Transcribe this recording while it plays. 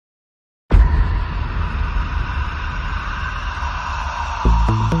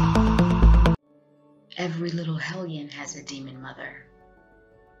Every little hellion has a demon mother.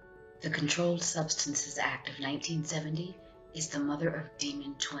 The Controlled Substances Act of 1970 is the mother of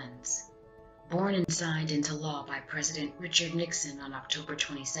demon twins. Born and signed into law by President Richard Nixon on October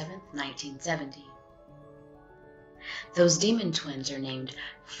 27, 1970. Those demon twins are named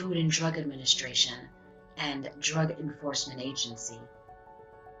Food and Drug Administration and Drug Enforcement Agency.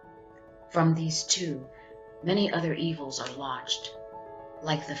 From these two, many other evils are launched,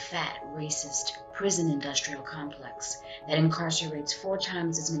 like the fat, racist prison industrial complex that incarcerates 4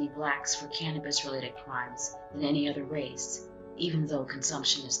 times as many blacks for cannabis-related crimes than any other race, even though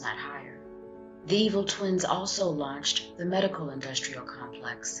consumption is not higher. The evil twins also launched the medical industrial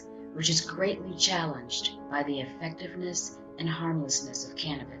complex, which is greatly challenged by the effectiveness and harmlessness of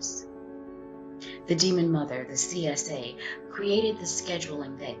cannabis. The demon mother, the CSA, created the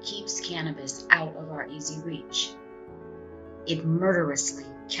scheduling that keeps cannabis out of our easy reach. It murderously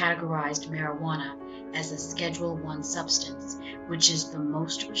categorized marijuana as a Schedule I substance, which is the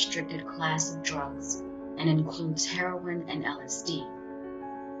most restricted class of drugs and includes heroin and LSD.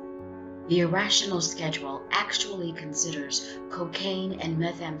 The irrational schedule actually considers cocaine and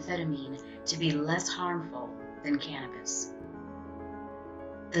methamphetamine to be less harmful than cannabis.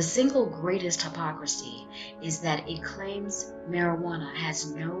 The single greatest hypocrisy is that it claims marijuana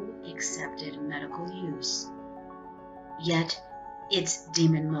has no accepted medical use. Yet, its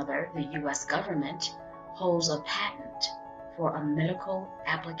demon mother, the U.S. government, holds a patent for a medical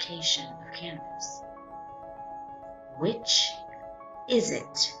application of cannabis. Which is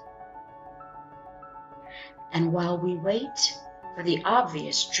it? And while we wait for the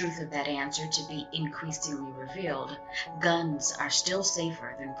obvious truth of that answer to be increasingly revealed, guns are still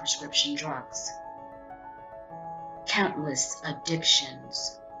safer than prescription drugs. Countless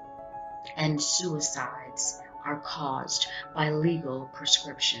addictions and suicides are caused by legal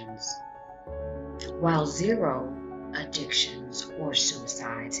prescriptions, while 0 addictions or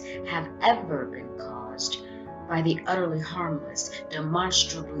suicides have ever been caused by the utterly harmless,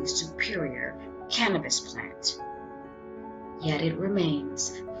 demonstrably superior cannabis plant. Yet it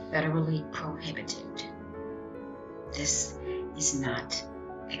remains federally prohibited. This is not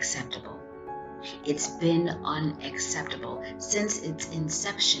acceptable. It's been unacceptable since its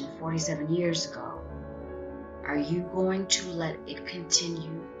inception 47 years ago. Are you going to let it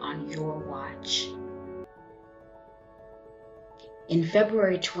continue on your watch? In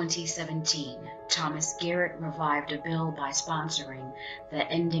February 2017, Thomas Garrett revived a bill by sponsoring the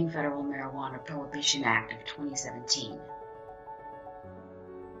Ending Federal Marijuana Prohibition Act of 2017.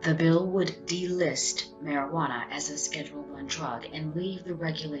 The bill would delist marijuana as a Schedule I drug and leave the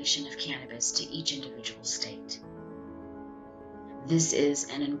regulation of cannabis to each individual state. This is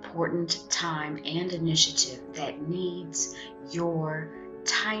an important time and initiative that needs your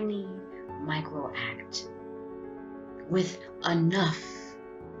tiny micro act. With enough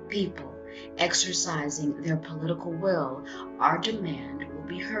people exercising their political will, our demand will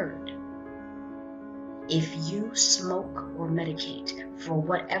be heard. If you smoke or medicate for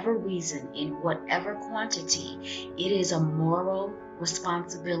whatever reason in whatever quantity, it is a moral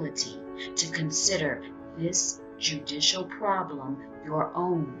responsibility to consider this judicial problem your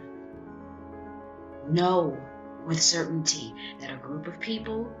own. Know with certainty that a group of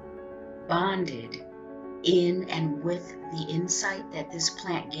people bonded in and with the insight that this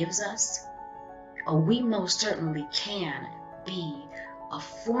plant gives us, we most certainly can be a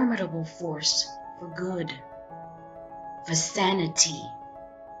formidable force for good, for sanity,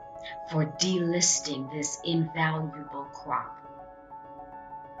 for delisting this invaluable crop.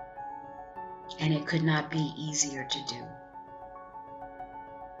 And it could not be easier to do.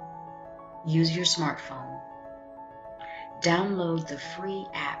 Use your smartphone. Download the free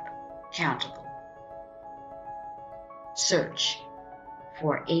app Countable. Search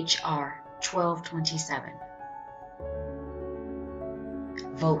for HR 1227.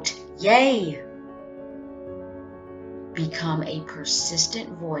 Vote yay! Become a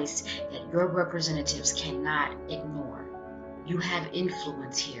persistent voice that your representatives cannot ignore. You have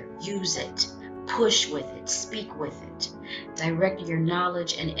influence here. Use it. Push with it. Speak with it. Direct your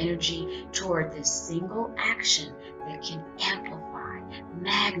knowledge and energy toward this single action that can amplify,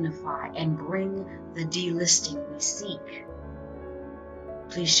 magnify, and bring the delisting we seek.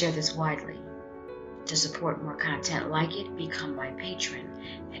 Please share this widely. To support more content like it, become my patron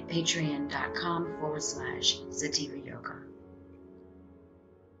at patreon.com/Sativa Yoga.